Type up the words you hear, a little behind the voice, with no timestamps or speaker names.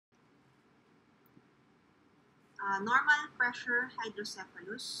Normal pressure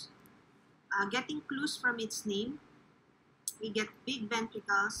hydrocephalus. Getting clues from its name, we get big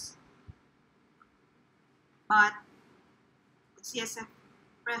ventricles, but the CSF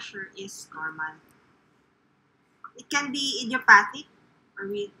pressure is normal. It can be idiopathic, or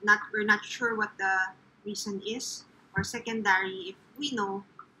we're not sure what the reason is, or secondary if we know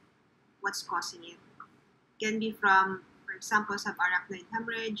what's causing it. It can be from, for example, subarachnoid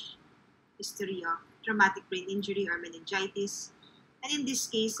hemorrhage, history of traumatic brain injury or meningitis, and in these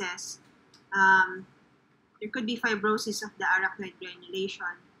cases, there could be fibrosis of the arachnoid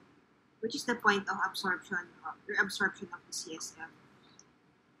granulation, which is the point of absorption of the CSF.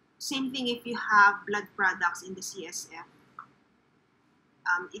 Same thing if you have blood products in the CSF.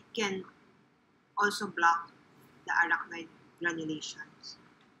 It can also block the arachnoid granulations.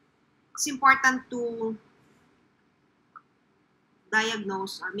 It's important to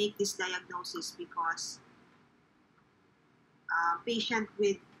diagnose or make this diagnosis because patients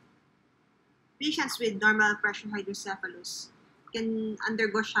with normal pressure hydrocephalus can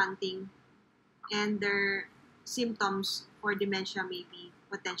undergo shunting, and their symptoms for dementia may be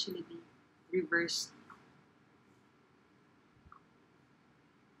potentially be reversed.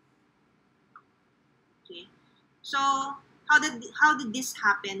 Okay, so how did this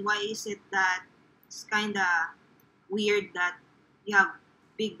happen? Why is it that it's kind of weird that you have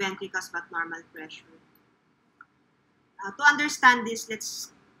big ventricles but normal pressure? To understand this,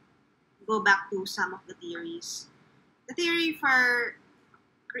 let's go back to some of the theories. The theory for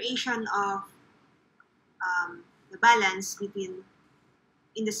creation of the balance between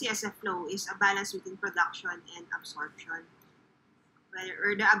in the CSF flow is a balance between production and absorption,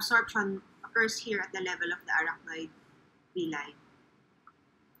 where the absorption occurs here at the level of the arachnoid villi.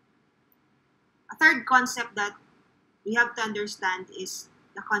 A third concept that we have to understand is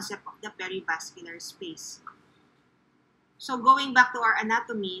the concept of the perivascular space. So going back to our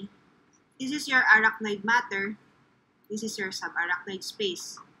anatomy, this is your arachnoid matter, this is your subarachnoid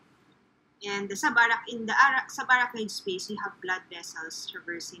space. And the subarachnoid space, you have blood vessels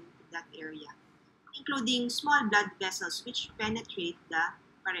traversing that area, including small blood vessels which penetrate the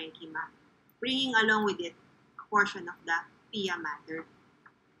parenchyma, bringing along with it a portion of the pia mater.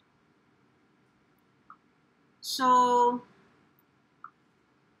 So,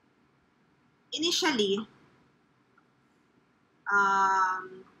 initially,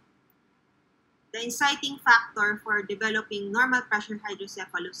 the inciting factor for developing normal pressure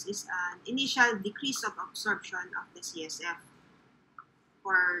hydrocephalus is an initial decrease of absorption of the CSF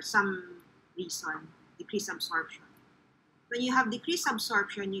for some reason, decreased absorption. When you have decreased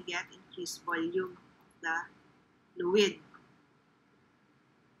absorption, you get increased volume of the fluid.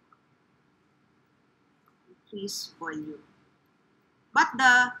 Increased volume. But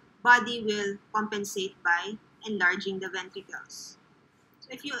the body will compensate by enlarging the ventricles. So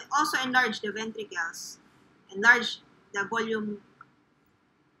if you also enlarge the ventricles, enlarge the volume,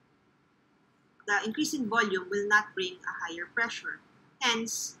 the increase in volume will not bring a higher pressure.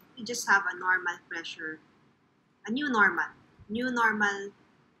 Hence, you just have a normal pressure, a new normal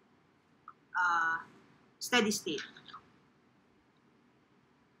steady state.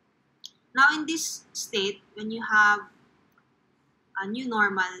 Now in this state, when you have a new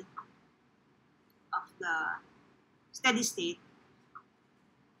normal of the steady state,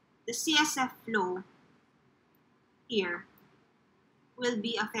 the CSF flow here will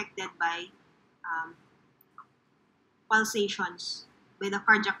be affected by pulsations, by the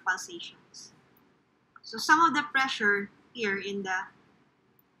cardiac pulsations. So some of the pressure here in the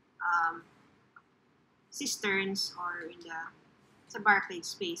cisterns or in the subarachnoid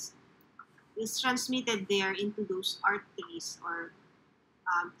space is transmitted there into those arteries or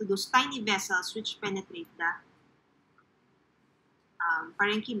to those tiny vessels which penetrate the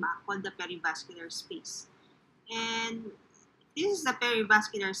parenchyma, called the perivascular space. And this is the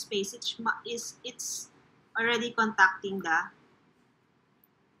perivascular space. It's already contacting the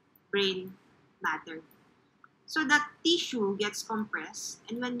brain matter. So that tissue gets compressed,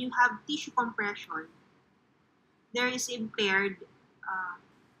 and when you have tissue compression, there is impaired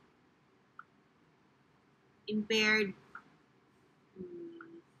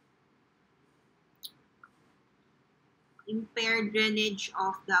drainage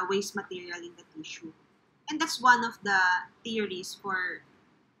of the waste material in the tissue. And that's one of the theories for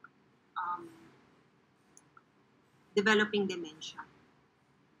developing dementia.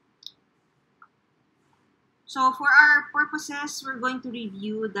 So for our purposes, we're going to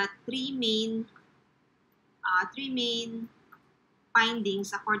review the three main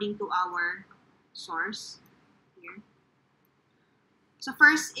findings according to our source here. So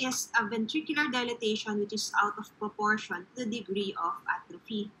first is a ventricular dilatation, which is out of proportion to the degree of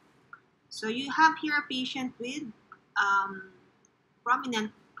atrophy. So you have here a patient with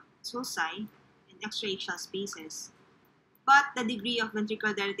prominent sulci and extraaxial spaces, but the degree of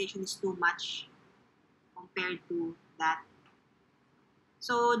ventricular dilatation is too much compared to that.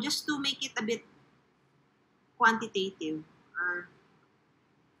 So just to make it a bit quantitative or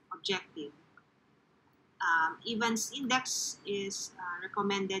objective, Evans index is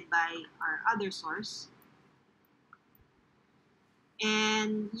recommended by our other source.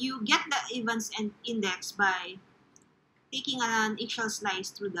 And you get the Evans index by taking an axial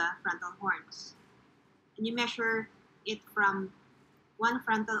slice through the frontal horns. And you measure it from one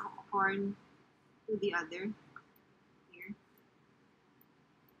frontal horn to the other here.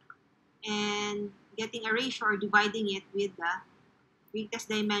 And getting a ratio or dividing it with the greatest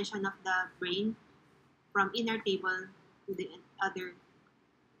dimension of the brain from inner table to the other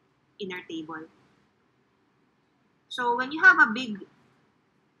inner table. So when you have a big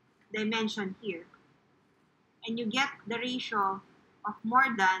dimension here, and you get the ratio of more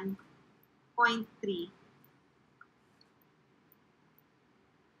than 0.3,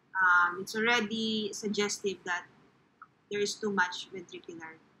 it's already suggestive that there is too much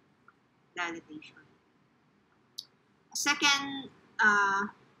ventricular dilatation. A second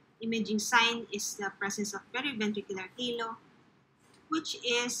imaging sign is the presence of periventricular halo, which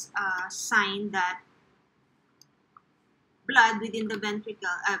is a sign that blood within the ventricle,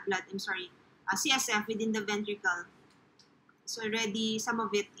 CSF within the ventricle is already, some of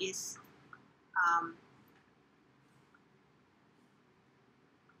it is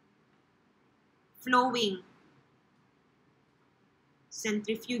flowing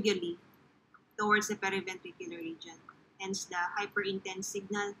centrifugally towards the periventricular region, hence the hyperintense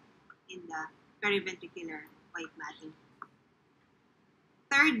signal in the periventricular white matter.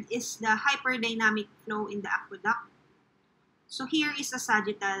 Third is the hyperdynamic flow in the aqueduct. So here is a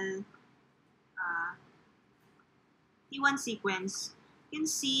sagittal T1 sequence. You can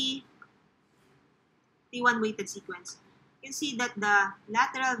see T1 weighted sequence. You can see that the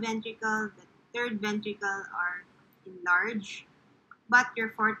lateral ventricle, the third ventricle are enlarged, but your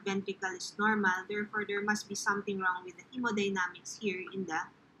fourth ventricle is normal. Therefore, there must be something wrong with the hemodynamics here in the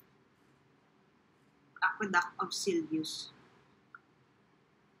aqueduct of Sylvius.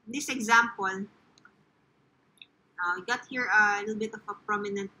 In this example, we got here a little bit of a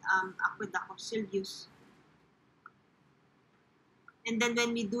prominent aqueduct of Sylvius. And then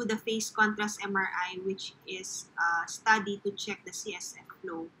when we do the phase contrast MRI, which is a study to check the CSF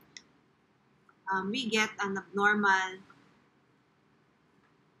flow, we get an abnormal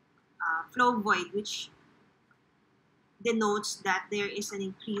flow void, which denotes that there is an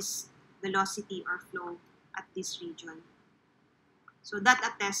increased velocity or flow at this region. So that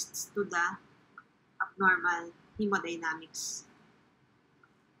attests to the abnormal hemodynamics.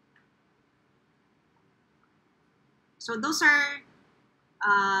 So those are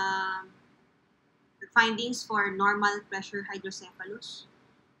the findings for normal pressure hydrocephalus.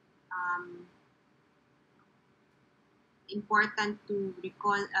 Important to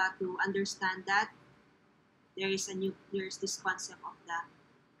recall, to understand that there's this concept of the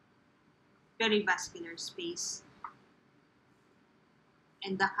perivascular space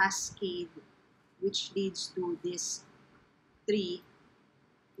and the cascade, which leads to these three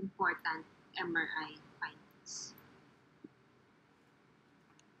important MRI